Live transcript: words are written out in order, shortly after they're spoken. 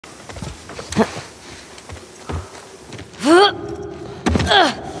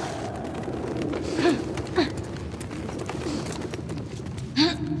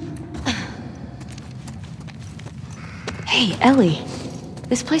Ellie,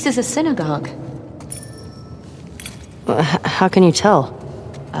 this place is a synagogue. How can you tell?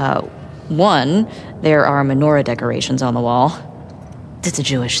 One, there are menorah decorations on the wall. It's a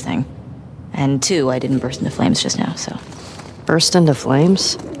Jewish thing. And two, I didn't burst into flames just now, so... Burst into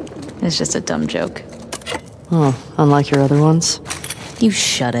flames? It's just a dumb joke. Oh, unlike your other ones? You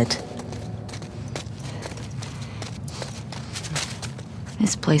shut it.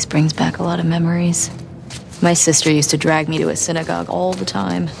 This place brings back a lot of memories. My sister used to drag me to a synagogue all the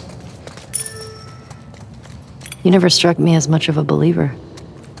time. You never struck me as much of a believer.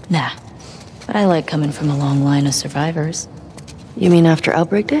 Nah, but I like coming from a long line of survivors. You mean after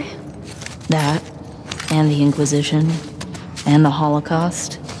Outbreak Day? That, and the Inquisition, and the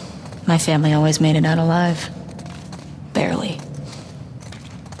Holocaust. My family always made it out alive. Barely.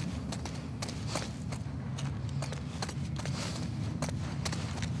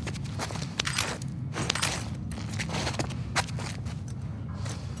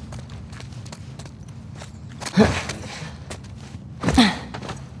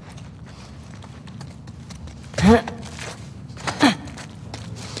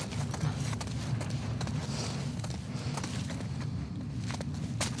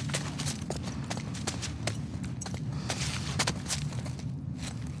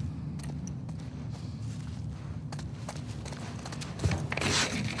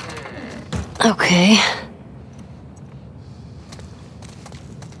 Okay.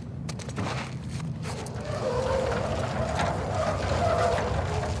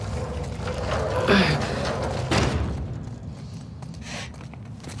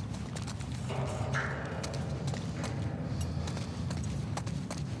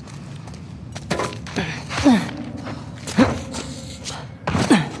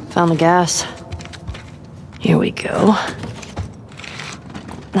 Found the gas. Here we go.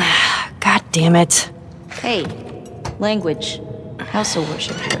 God damn it. Hey, language. House of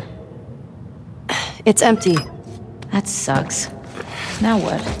worship here. It's empty. That sucks. Now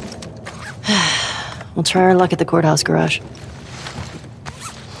what? We'll try our luck at the courthouse garage.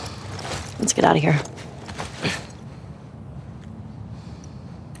 Let's get out of here.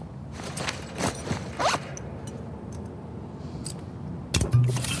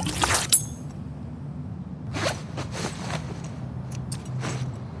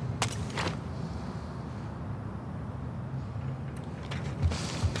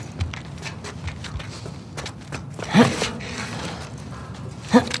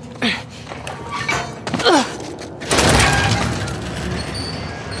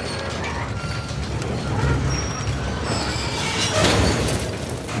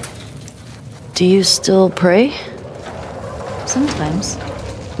 Do you still pray? Sometimes.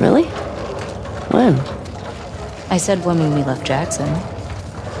 Really? When? I said one when we left Jackson.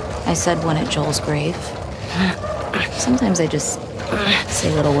 I said one at Joel's grave. Sometimes I just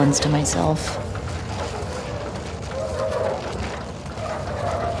say little ones to myself.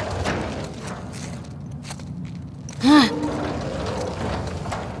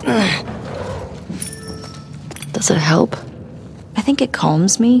 Does it help? I think it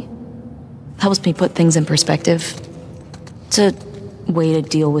calms me. Helps me put things in perspective. It's a way to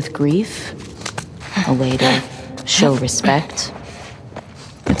deal with grief. A way to show respect.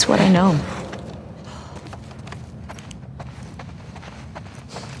 It's what I know.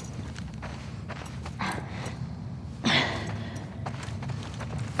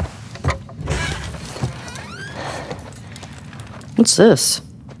 What's this?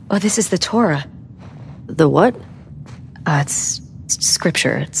 Oh, this is the Torah. The what? It's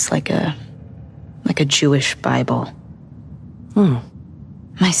scripture. It's like a Jewish Bible.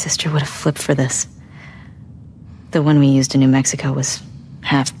 My sister would have flipped for this. The one we used in New Mexico was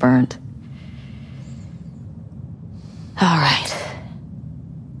half burned. All right.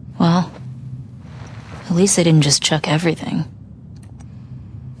 Well, at least they didn't just chuck everything.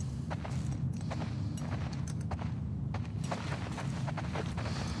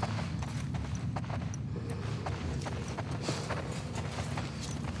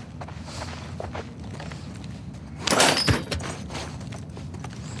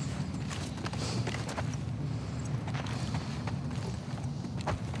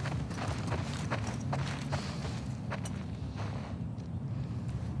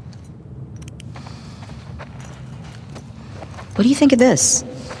 What do you think of this?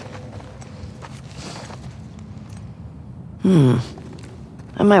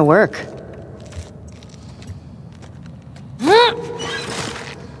 That might work.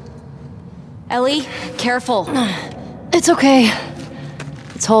 Ellie, careful. It's okay.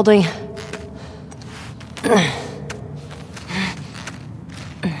 It's holding.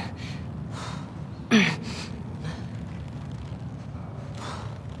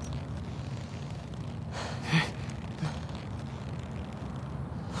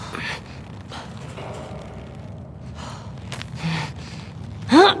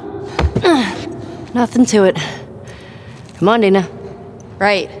 Nothing to it. Come on, Dina.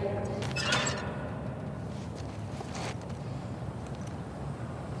 Right.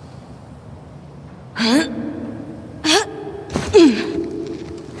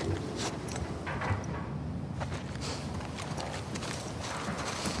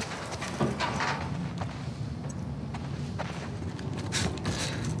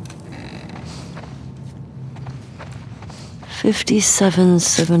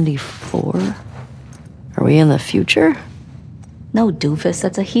 $57.74. Are we in the future? No, doofus,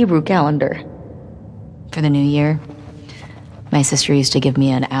 that's a Hebrew calendar. For the new year, my sister used to give me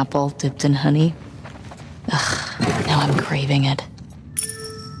an apple dipped in honey. Ugh, now I'm craving it.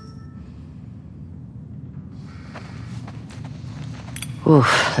 Ooh,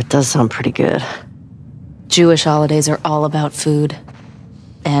 that does sound pretty good. Jewish holidays are all about food.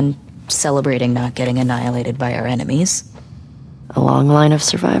 And celebrating not getting annihilated by our enemies. A long line of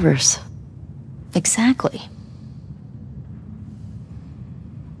survivors. Exactly.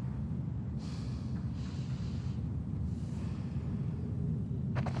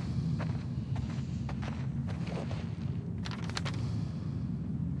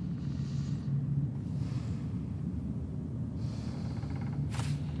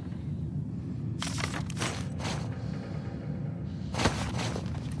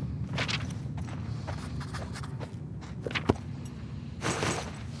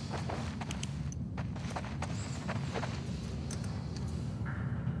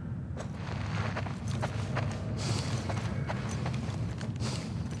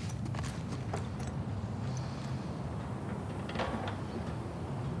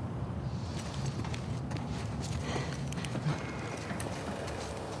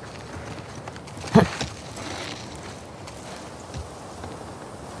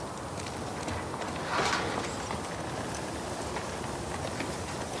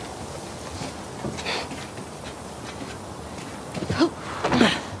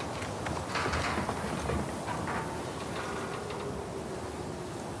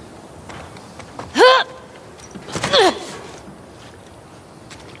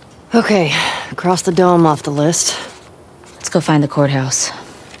 Okay, cross the dome off the list. Let's go find the courthouse.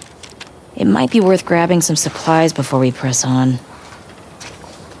 It might be worth grabbing some supplies before we press on.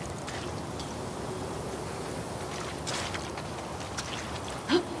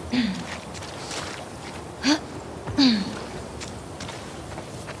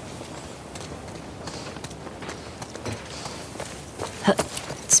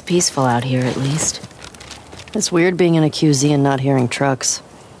 It's peaceful out here, at least. It's weird being in a QZ and not hearing trucks.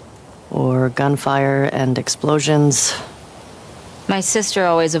 Or gunfire and explosions. My sister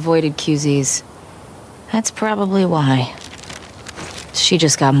always avoided QZs. That's probably why. She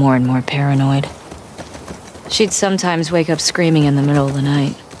just got more and more paranoid. She'd sometimes wake up screaming in the middle of the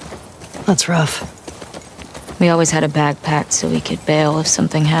night. That's rough. We always had a bag packed so we could bail if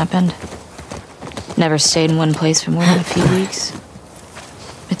something happened. Never stayed in one place for more than a few weeks.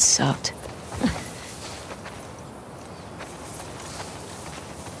 It sucked.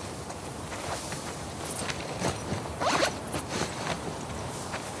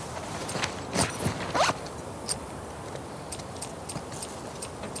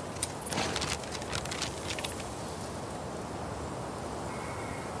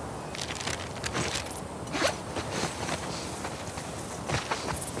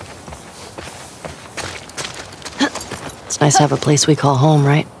 It's nice to have a place we call home,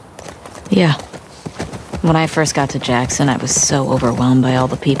 right? Yeah. When I first got to Jackson, I was so overwhelmed by all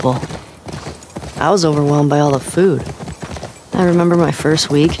the people. I was overwhelmed by all the food. I remember my first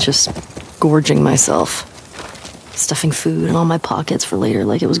week just gorging myself. Stuffing food in all my pockets for later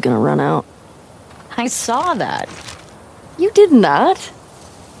like it was gonna run out. I saw that. You did not?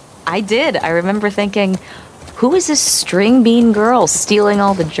 I did. I remember thinking, who is this string bean girl stealing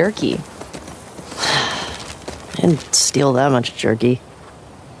all the jerky? I didn't steal that much jerky.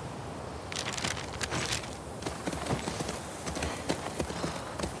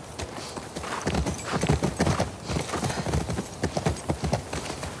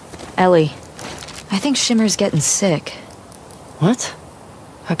 Ellie, I think Shimmer's getting sick. What?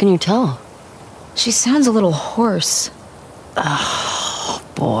 How can you tell? She sounds a little hoarse. Oh,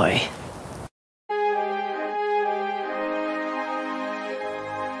 boy.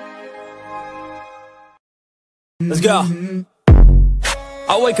 Let's go.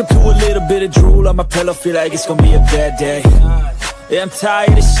 I wake up to a little bit of drool on my pillow, feel like it's gonna be a bad day. Yeah, I'm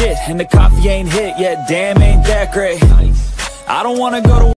tired of shit, and the coffee ain't hit yet, damn, ain't that great. I don't wanna go to